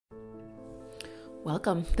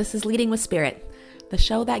Welcome. This is Leading with Spirit, the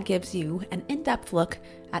show that gives you an in-depth look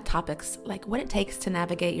at topics like what it takes to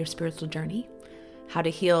navigate your spiritual journey, how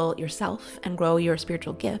to heal yourself and grow your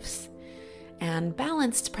spiritual gifts, and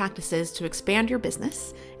balanced practices to expand your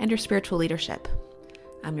business and your spiritual leadership.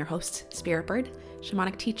 I'm your host, Spirit Bird,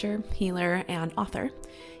 shamanic teacher, healer, and author,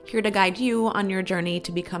 here to guide you on your journey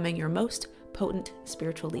to becoming your most potent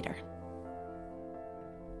spiritual leader.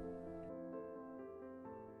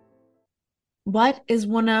 What is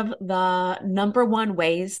one of the number one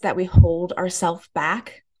ways that we hold ourselves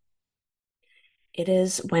back? It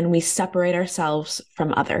is when we separate ourselves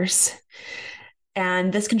from others.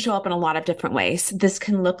 And this can show up in a lot of different ways. This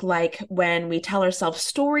can look like when we tell ourselves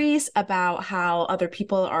stories about how other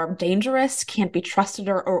people are dangerous, can't be trusted,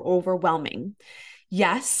 or overwhelming.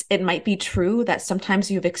 Yes, it might be true that sometimes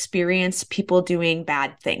you've experienced people doing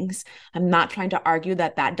bad things. I'm not trying to argue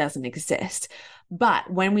that that doesn't exist.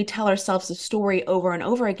 But when we tell ourselves a story over and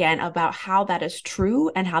over again about how that is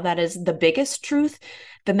true and how that is the biggest truth,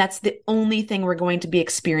 then that's the only thing we're going to be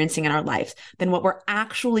experiencing in our lives. Then what we're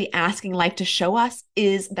actually asking life to show us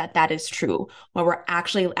is that that is true. What we're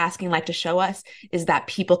actually asking life to show us is that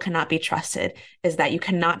people cannot be trusted, is that you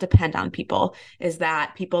cannot depend on people, is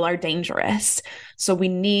that people are dangerous. So we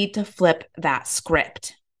need to flip that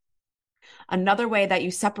script. Another way that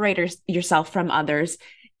you separate yourself from others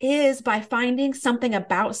is by finding something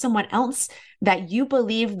about someone else that you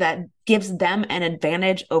believe that gives them an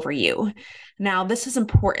advantage over you. Now, this is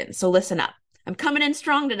important, so listen up. I'm coming in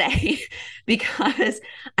strong today because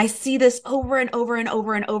I see this over and over and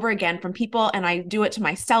over and over again from people, and I do it to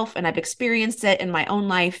myself, and I've experienced it in my own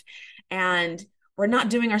life. And we're not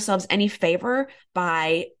doing ourselves any favor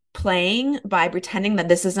by pretending that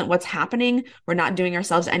this isn't what's happening. We're not doing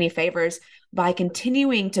ourselves any favors by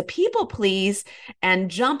continuing to people please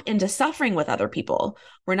and jump into suffering with other people.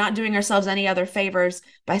 We're not doing ourselves any other favors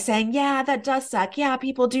by saying, yeah, that does suck. Yeah,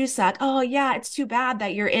 people do suck. Oh yeah, it's too bad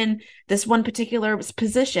that you're in this one particular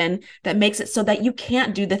position that makes it so that you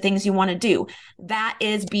can't do the things you want to do. That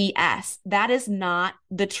is BS. That is not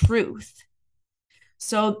the truth.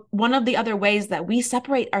 So one of the other ways that we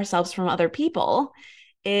separate ourselves from other people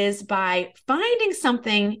is by finding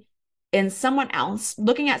something in someone else,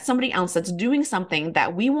 looking at somebody else that's doing something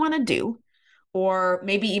that we want to do, or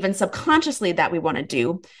maybe even subconsciously that we want to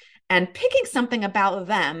do, and picking something about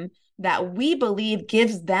them that we believe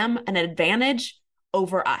gives them an advantage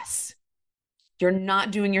over us. You're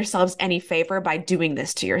not doing yourselves any favor by doing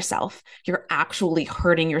this to yourself. You're actually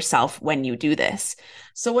hurting yourself when you do this.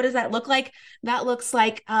 So what does that look like? That looks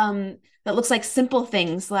like simple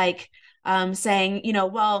things like saying,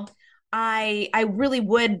 well, I really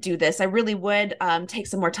would do this. I really would take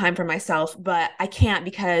some more time for myself, but I can't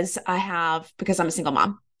because I'm a single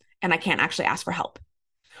mom and I can't actually ask for help.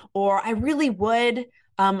 Or I really would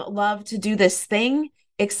love to do this thing,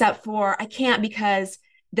 except for I can't because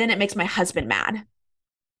then it makes my husband mad.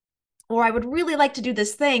 Or I would really like to do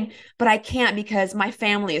this thing, but I can't because my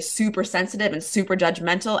family is super sensitive and super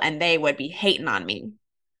judgmental and they would be hating on me.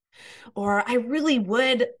 Or I really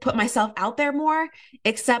would put myself out there more,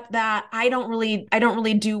 except that I don't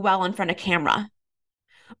really do well in front of camera.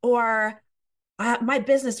 Or my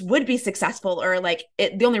business would be successful, or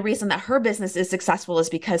the only reason that her business is successful is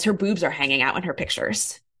because her boobs are hanging out in her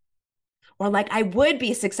pictures. Or I would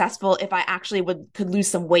be successful if I actually could lose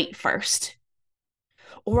some weight first.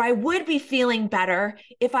 Or I would be feeling better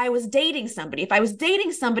if I was dating somebody. If I was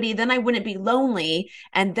dating somebody, then I wouldn't be lonely,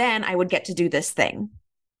 and then I would get to do this thing.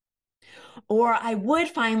 Or I would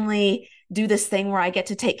finally do this thing where I get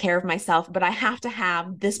to take care of myself, but I have to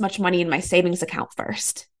have this much money in my savings account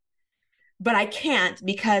first. But I can't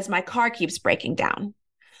because my car keeps breaking down.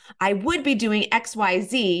 I would be doing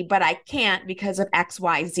XYZ, but I can't because of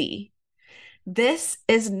XYZ. This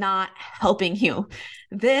is not helping you.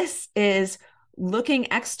 This is looking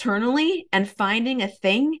externally and finding a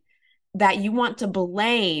thing that you want to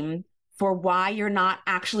blame for why you're not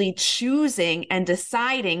actually choosing and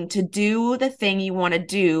deciding to do the thing you want to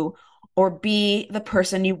do or be the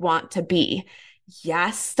person you want to be.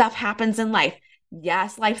 Yes, stuff happens in life.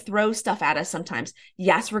 Yes, life throws stuff at us sometimes.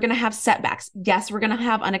 Yes, we're going to have setbacks. Yes, we're going to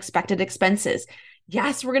have unexpected expenses.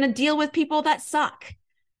 Yes, we're going to deal with people that suck.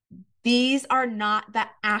 These are not the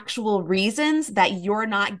actual reasons that you're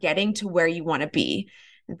not getting to where you want to be.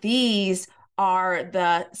 These are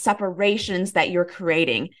the separations that you're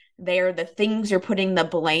creating. They are the things you're putting the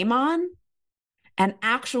blame on. And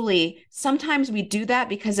actually, sometimes we do that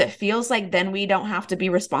because it feels like then we don't have to be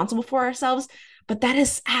responsible for ourselves. But that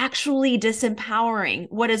is actually disempowering.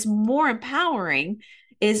 What is more empowering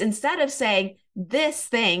is instead of saying, This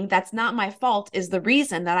thing that's not my fault is the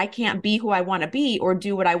reason that I can't be who I want to be or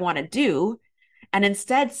do what I want to do. And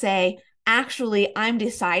instead say, actually, I'm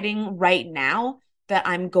deciding right now that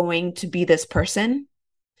I'm going to be this person,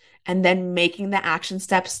 and then making the action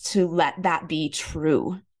steps to let that be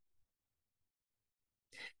true.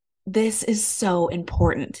 This is so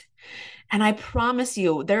important. And I promise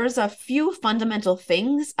you, there's a few fundamental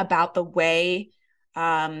things about the way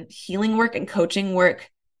healing work and coaching work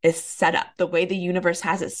is set up, the way the universe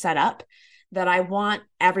has it set up, that I want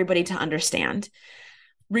everybody to understand.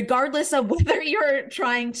 Regardless of whether you're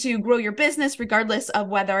trying to grow your business, regardless of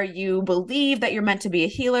whether you believe that you're meant to be a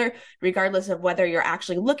healer, regardless of whether you're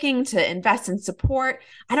actually looking to invest in support.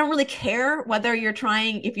 I don't really care whether you're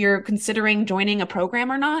trying, if you're considering joining a program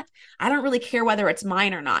or not. I don't really care whether it's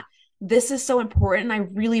mine or not. This is so important. I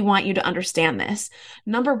really want you to understand this.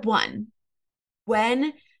 Number one,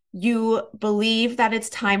 when you believe that it's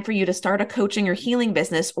time for you to start a coaching or healing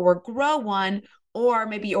business or grow one, or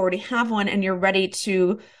maybe you already have one and you're ready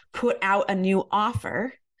to put out a new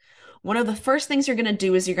offer, one of the first things you're going to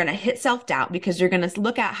do is you're going to hit self-doubt, because you're going to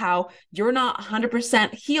look at how you're not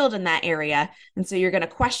 100% healed in that area. And so you're going to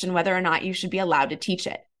question whether or not you should be allowed to teach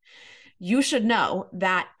it. You should know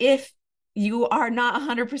that if you are not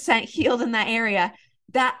 100% healed in that area,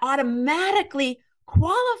 that automatically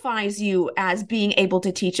qualifies you as being able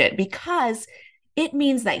to teach it, because it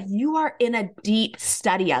means that you are in a deep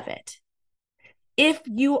study of it. If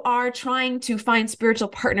you are trying to find spiritual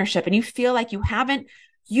partnership and you feel like you haven't,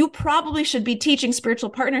 you probably should be teaching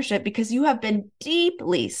spiritual partnership, because you have been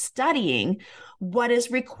deeply studying what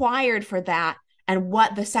is required for that and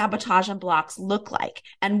what the sabotage and blocks look like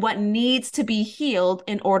and what needs to be healed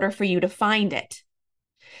in order for you to find it.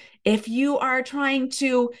 If you are trying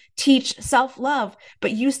to teach self-love,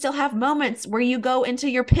 but you still have moments where you go into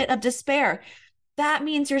your pit of despair, that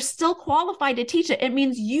means you're still qualified to teach it. It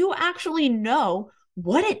means you actually know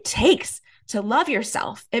what it takes to love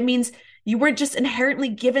yourself. It means you were just inherently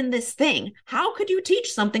given this thing. How could you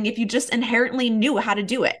teach something if you just inherently knew how to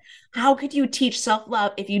do it? How could you teach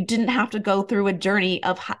self-love if you didn't have to go through a journey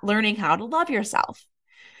of learning how to love yourself?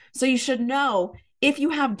 So you should know, if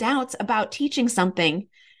you have doubts about teaching something,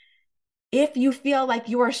 if you feel like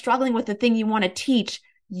you are struggling with the thing you want to teach,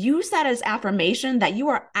 use that as affirmation that you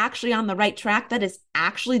are actually on the right track. That is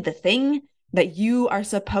actually the thing that you are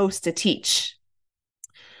supposed to teach.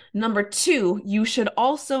 Number two, you should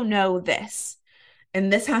also know this,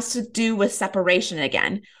 and this has to do with separation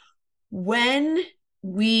again. When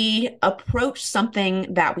we approach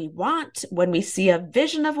something that we want, when we see a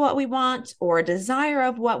vision of what we want or a desire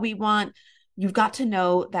of what we want, you've got to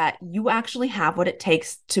know that you actually have what it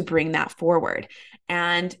takes to bring that forward.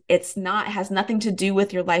 And it has nothing to do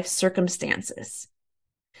with your life circumstances.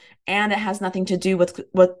 And it has nothing to do with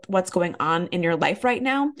what's going on in your life right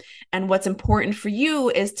now. And what's important for you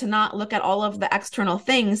is to not look at all of the external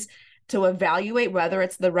things to evaluate whether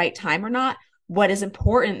it's the right time or not. What is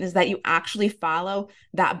important is that you actually follow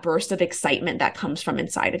that burst of excitement that comes from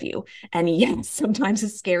inside of you. And yes, sometimes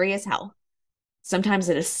it's scary as hell. Sometimes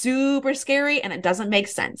it is super scary and it doesn't make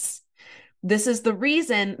sense. This is the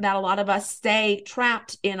reason that a lot of us stay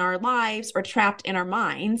trapped in our lives or trapped in our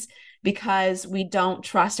minds, because we don't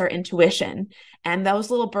trust our intuition. And those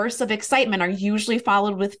little bursts of excitement are usually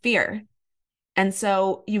followed with fear. And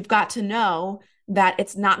so you've got to know that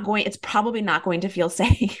it's probably not going to feel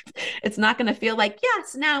safe. It's not going to feel like,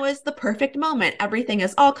 yes, now is the perfect moment. Everything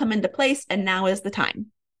has all come into place and now is the time.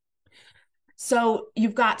 So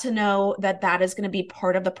you've got to know that that is going to be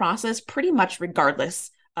part of the process pretty much regardless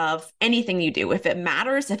of anything you do. If it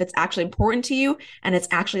matters, if it's actually important to you and it's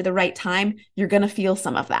actually the right time, you're going to feel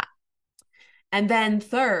some of that. And then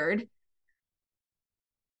third,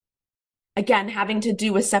 again, having to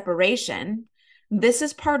do with separation, this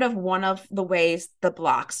is part of one of the ways the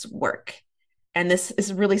blocks work. And this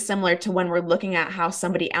is really similar to when we're looking at how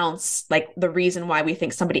somebody else, like the reason why we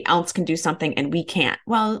think somebody else can do something and we can't.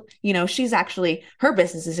 Well, her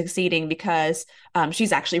business is succeeding because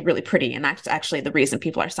she's actually really pretty. And that's actually the reason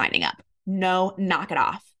people are signing up. No, knock it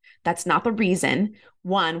off. That's not the reason.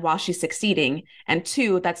 One, while she's succeeding. And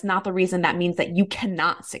two, that's not the reason that means that you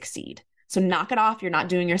cannot succeed. So knock it off. You're not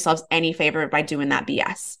doing yourselves any favor by doing that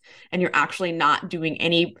BS. And you're actually not doing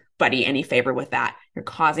anybody any favor with that. You're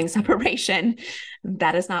causing separation.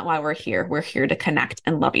 That is not why we're here. We're here to connect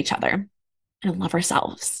and love each other and love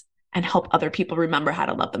ourselves and help other people remember how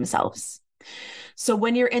to love themselves. So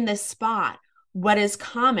when you're in this spot, what is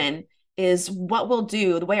common is what we'll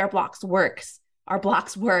do, the way our blocks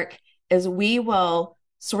work is we will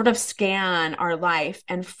sort of scan our life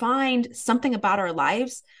and find something about our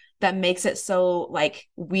lives that makes it so like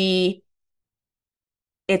we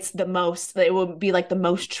it would be like the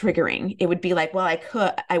most triggering. It would be like, well,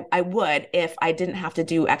 I would if I didn't have to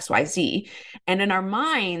do XYZ. And in our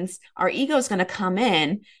minds, our ego is going to come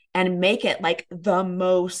in and make it like the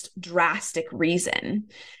most drastic reason.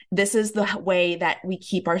 This is the way that we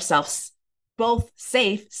keep ourselves both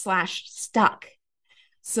safe / stuck.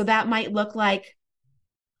 So that might look like,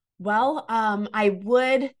 well, I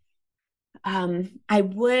would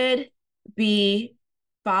be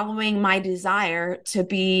following my desire to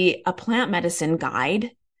be a plant medicine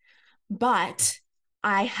guide, but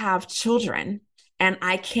I have children and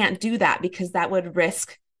I can't do that because that would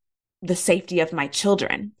risk the safety of my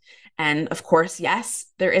children. And of course, yes,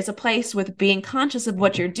 there is a place with being conscious of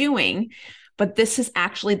what you're doing, but this is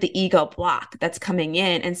actually the ego block that's coming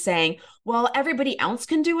in and saying, well, everybody else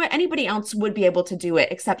can do it. Anybody else would be able to do it,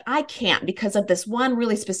 except I can't because of this one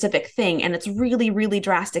really specific thing. And it's really, really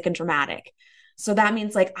drastic and dramatic. So that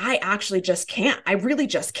means like, I actually just can't. I really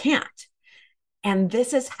just can't. And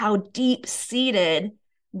this is how deep seated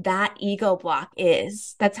that ego block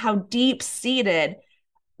is. That's how deep seated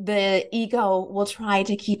the ego will try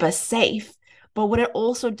to keep us safe. But what it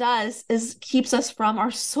also does is keeps us from our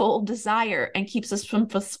soul desire and keeps us from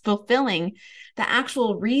fulfilling the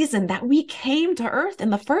actual reason that we came to earth in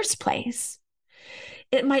the first place.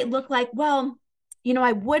 It might look like, well,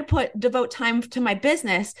 I would devote time to my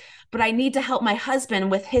business, but I need to help my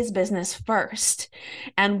husband with his business first.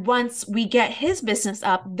 And once we get his business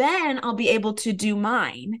up, then I'll be able to do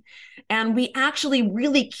mine. And we actually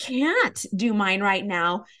really can't do mine right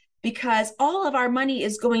now because all of our money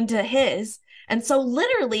is going to his. And so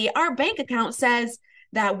literally our bank account says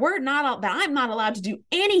that I'm not allowed to do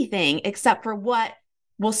anything except for what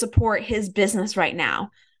will support his business right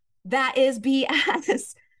now. That is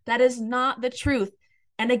BS. That is not the truth.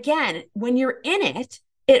 And again, when you're in it,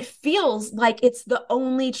 it feels like it's the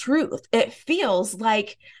only truth. It feels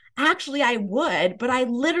like, actually, I would, but I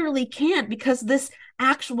literally can't because this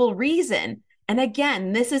actual reason. And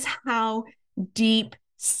again, this is how deep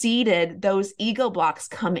seated those ego blocks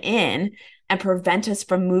come in and prevent us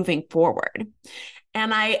from moving forward.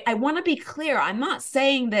 And I want to be clear, I'm not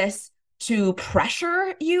saying this to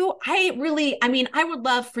pressure you. I would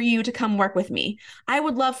love for you to come work with me. I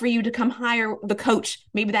would love for you to come hire the coach.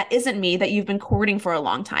 Maybe that isn't me that you've been courting for a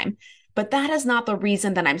long time. But that is not the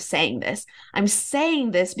reason that I'm saying this. I'm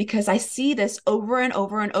saying this because I see this over and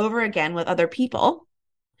over and over again with other people.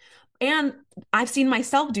 And I've seen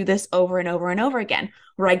myself do this over and over and over again,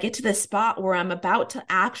 where I get to this spot where I'm about to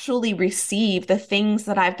actually receive the things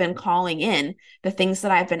that I've been calling in, the things that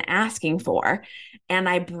I've been asking for. And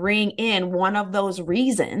I bring in one of those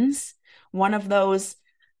reasons, one of those,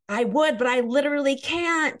 I would, but I literally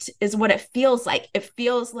can't, is what it feels like. It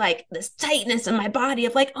feels like this tightness in my body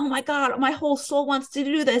of like, oh my God, my whole soul wants to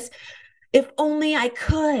do this. If only I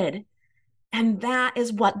could. And that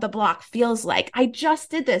is what the block feels like. I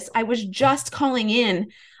just did this. I was just calling in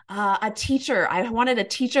a teacher. I wanted a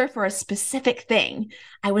teacher for a specific thing.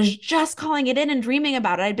 I was just calling it in and dreaming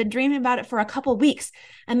about it. I'd been dreaming about it for a couple of weeks.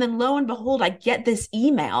 And then lo and behold, I get this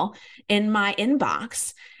email in my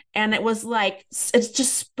inbox. And it was like, it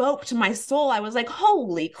just spoke to my soul. I was like,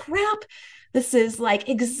 holy crap. This is like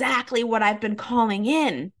exactly what I've been calling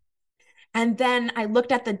in. And then I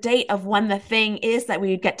looked at the date of when the thing is that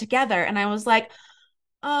we would get together. And I was like,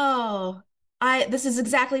 oh, this is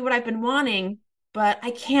exactly what I've been wanting, but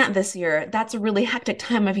I can't this year. That's a really hectic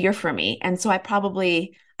time of year for me. And so I'm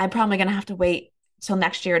probably going to have to wait till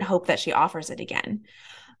next year and hope that she offers it again.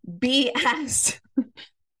 BS.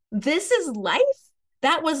 This is life.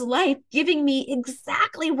 That was life giving me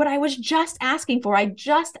exactly what I was just asking for. I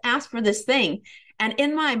just asked for this thing. And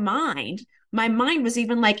in my mind was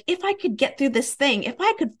even like, if I could get through this thing, if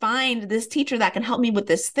I could find this teacher that can help me with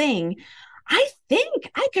this thing, I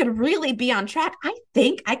think I could really be on track. I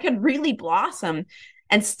think I could really blossom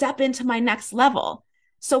and step into my next level.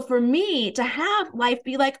 So for me to have life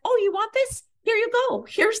be like, oh, you want this? Here you go.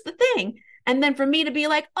 Here's the thing. And then for me to be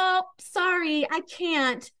like, oh, sorry, I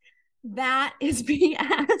can't. That is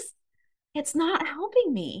BS. It's not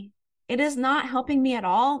helping me. It is not helping me at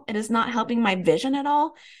all. It is not helping my vision at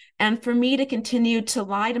all. And for me to continue to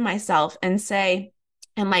lie to myself and say,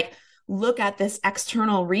 and like, look at this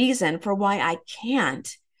external reason for why I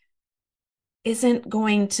can't isn't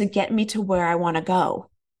going to get me to where I want to go.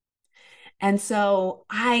 And so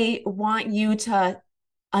I want you to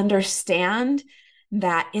understand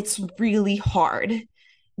that it's really hard.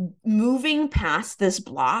 Moving past this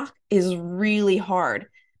block is really hard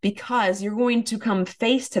because you're going to come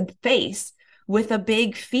face to face with a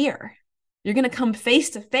big fear. You're going to come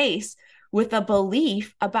face to face with a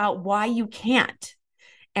belief about why you can't.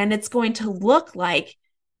 And it's going to look like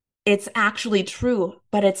It's actually true,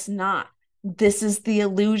 but it's not. This is the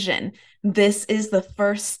illusion. This is the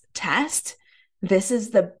first test. This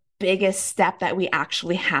is the biggest step that we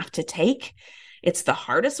actually have to take. It's the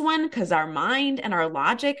hardest one because our mind and our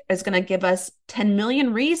logic is going to give us 10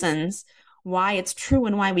 million reasons why it's true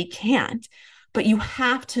and why we can't. But you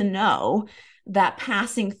have to know that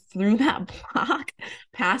passing through that block,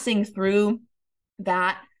 passing through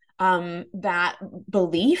that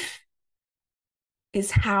belief is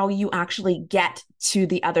how you actually get to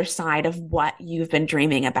the other side of what you've been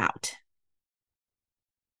dreaming about.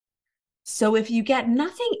 So if you get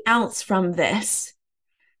nothing else from this,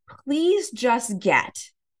 please just get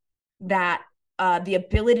that the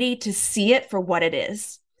ability to see it for what it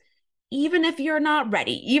is. Even if you're not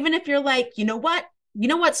ready, even if you're like, you know what,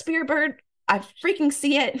 Spirit Bird, I freaking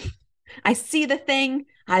see it. I see the thing.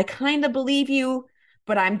 I kind of believe you,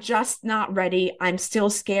 but I'm just not ready. I'm still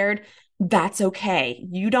scared. That's okay.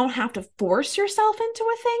 You don't have to force yourself into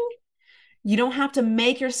a thing. You don't have to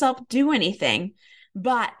make yourself do anything.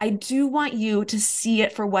 But I do want you to see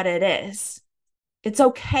it for what it is. It's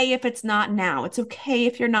okay if it's not now. It's okay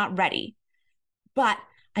if you're not ready. But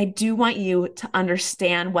I do want you to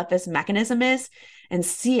understand what this mechanism is and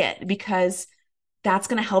see it, because that's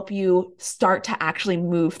going to help you start to actually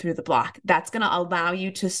move through the block. That's going to allow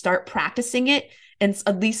you to start practicing it in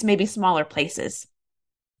at least maybe smaller places.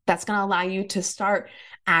 That's going to allow you to start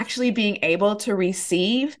actually being able to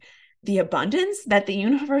receive the abundance that the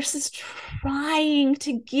universe is trying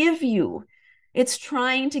to give you. It's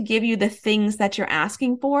trying to give you the things that you're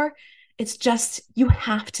asking for. It's just, you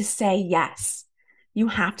have to say yes. You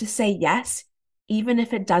have to say yes, even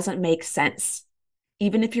if it doesn't make sense,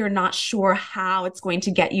 even if you're not sure how it's going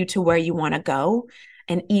to get you to where you want to go,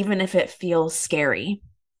 and even if it feels scary.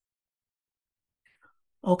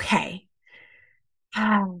 Okay.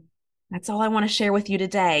 That's all I want to share with you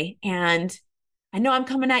today. And I know I'm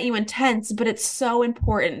coming at you intense, but it's so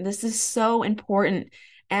important. This is so important.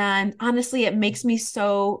 And honestly, it makes me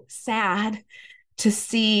so sad to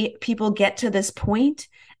see people get to this point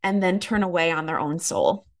and then turn away on their own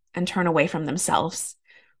soul and turn away from themselves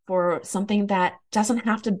for something that doesn't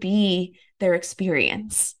have to be their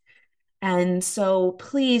experience. And so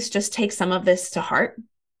please just take some of this to heart,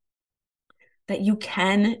 that you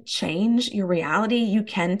can change your reality, you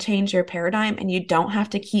can change your paradigm, and you don't have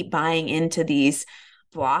to keep buying into these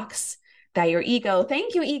blocks that your ego,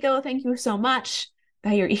 thank you so much,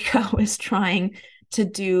 that your ego is trying to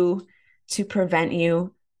do to prevent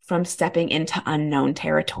you from stepping into unknown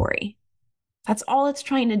territory. That's all it's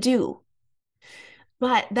trying to do.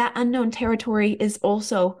 But that unknown territory is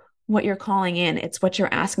also what you're calling in. It's what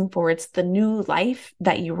you're asking for. It's the new life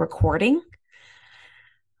that you're recording.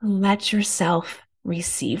 Let yourself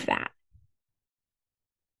receive that.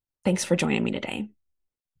 Thanks for joining me today.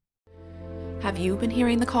 Have you been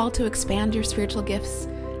hearing the call to expand your spiritual gifts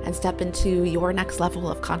and step into your next level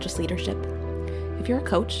of conscious leadership? If you're a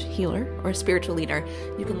coach, healer, or a spiritual leader,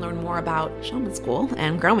 you can learn more about Shaman School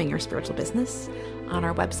and growing your spiritual business on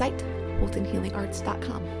our website,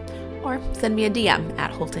 HoltonHealingArts.com, or send me a DM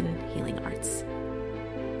at Holton Healing Arts.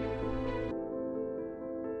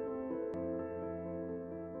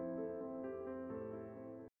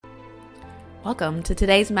 Welcome to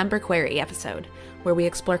today's Member Query episode, where we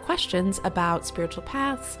explore questions about spiritual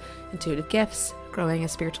paths, intuitive gifts, growing a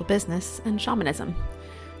spiritual business, and shamanism.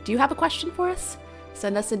 Do you have a question for us?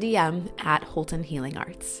 Send us a DM at Holton Healing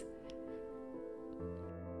Arts.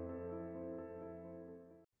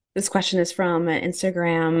 This question is from an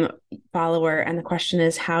Instagram follower, and the question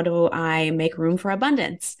is, how do I make room for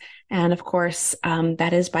abundance? And of course,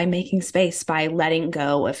 that is by making space, by letting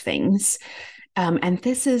go of things. And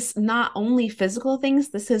this is not only physical things,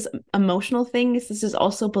 this is emotional things, this is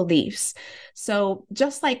also beliefs. So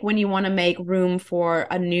just like when you want to make room for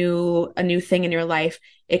a new thing in your life,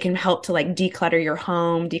 it can help to like declutter your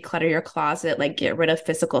home, declutter your closet, like get rid of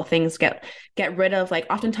physical things, get rid of, like,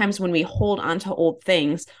 oftentimes when we hold on to old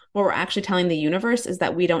things, what we're actually telling the universe is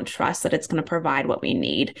that we don't trust that it's going to provide what we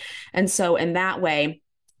need. And so in that way,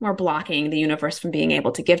 we're blocking the universe from being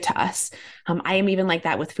able to give to us. I am even like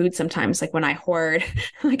that with food sometimes. Like when I hoard,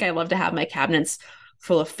 like I love to have my cabinets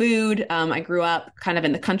full of food. I grew up kind of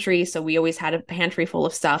in the country, so we always had a pantry full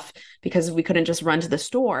of stuff because we couldn't just run to the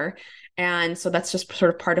store. And so that's just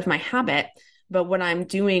sort of part of my habit. But what I'm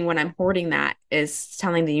doing when I'm hoarding that is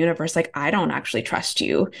telling the universe, like, I don't actually trust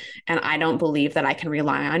you. And I don't believe that I can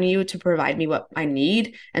rely on you to provide me what I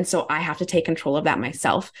need. And so I have to take control of that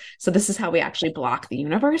myself. So this is how we actually block the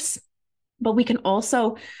universe. But we can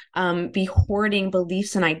also be hoarding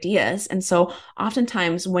beliefs and ideas. And so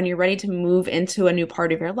oftentimes when you're ready to move into a new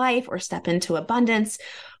part of your life or step into abundance,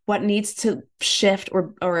 What needs to shift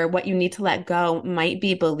or what you need to let go might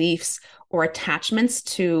be beliefs or attachments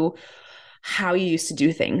to how you used to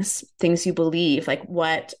do things you believe. Like,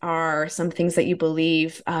 what are some things that you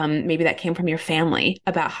believe, maybe that came from your family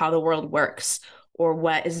about how the world works, or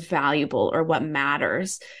what is valuable, or what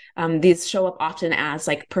matters. These show up often as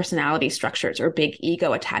like personality structures or big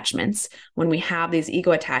ego attachments. When we have these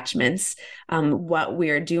ego attachments, what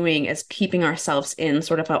we're doing is keeping ourselves in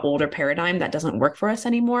sort of an older paradigm that doesn't work for us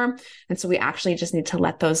anymore. And so we actually just need to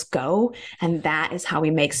let those go. And that is how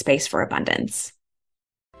we make space for abundance.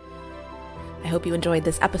 I hope you enjoyed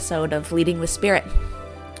this episode of Leading with Spirit.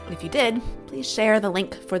 If you did, please share the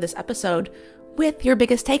link for this episode with your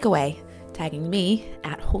biggest takeaway, tagging me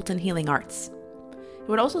at Holton Healing Arts. It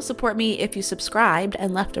would also support me if you subscribed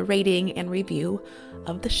and left a rating and review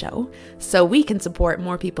of the show so we can support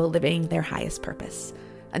more people living their highest purpose.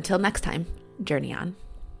 Until next time, journey on.